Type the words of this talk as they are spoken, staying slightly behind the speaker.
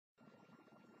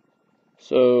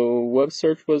So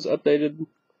WebSearch was updated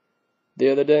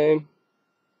the other day,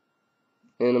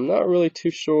 and I'm not really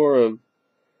too sure of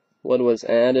what was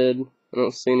added. I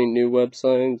don't see any new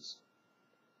websites.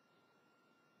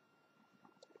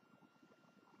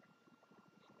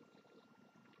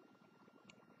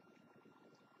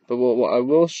 But what I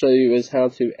will show you is how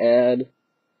to add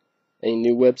a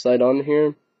new website on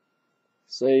here.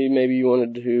 Say maybe you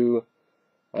wanted to,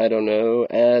 I don't know,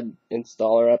 add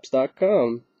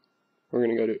Installer.app.com. We're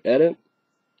going to go to Edit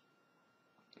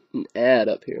and Add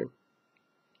up here.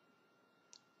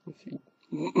 If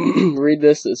you read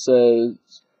this, it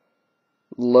says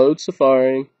Load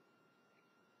Safari.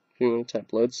 If you want to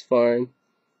type Load Safari,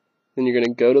 then you're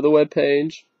going to go to the web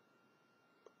page.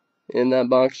 In that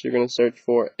box, you're going to search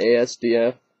for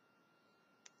ASDF,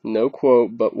 no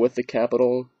quote, but with the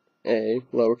capital A,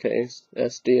 lowercase,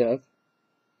 SDF.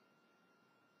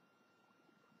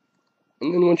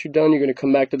 And then once you're done, you're going to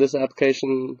come back to this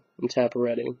application and tap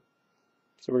Ready.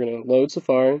 So we're going to load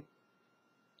Safari.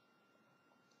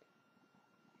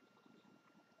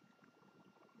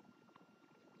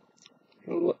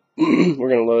 We're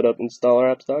going to load up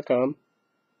Installer.apps.com.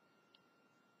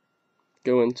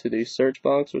 Go into the search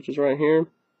box, which is right here.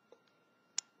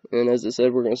 And as it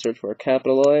said, we're going to search for a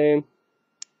capital A,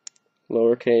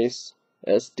 lowercase,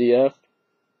 SDF.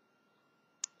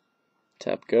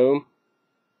 Tap Go.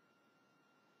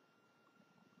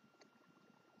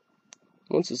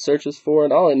 Once it searches for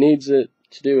it, all it needs it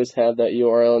to do is have that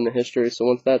URL in the history. So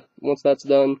once that's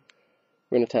done,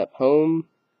 we're going to tap Home.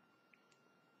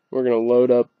 We're going to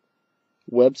load up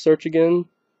WebSearch again.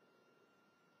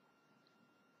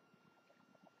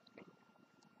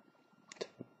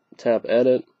 Tap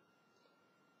Edit.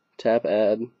 Tap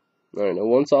Add. Alright, now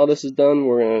once all this is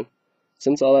done,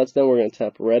 since all that's done, we're going to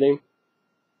tap Ready.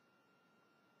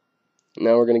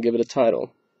 Now we're going to give it a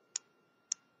title.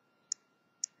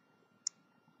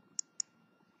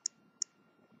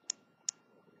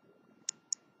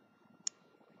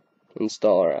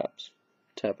 Installer apps.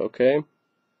 Tap OK.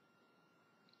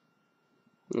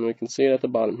 And we can see it at the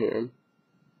bottom here.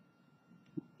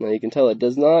 Now you can tell it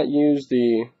does not use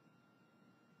the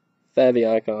favy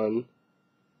icon.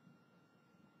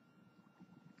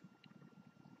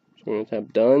 So we're going to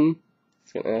tap Done.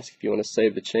 It's going to ask if you want to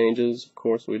save the changes. Of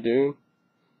course we do.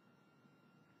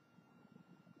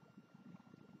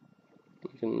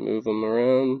 You can move them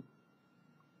around.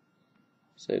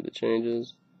 Save the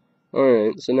changes.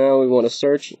 Alright, so now we want to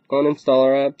search on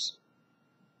Installer apps.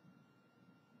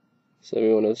 So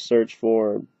we want to search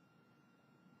for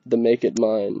the Make It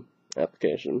Mine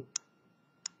application.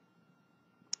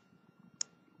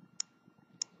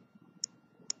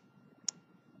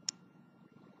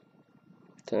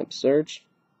 Tap Search.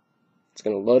 It's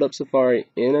going to load up Safari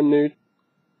in a new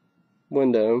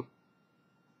window.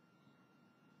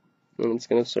 And it's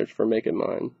going to search for Make It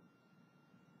Mine.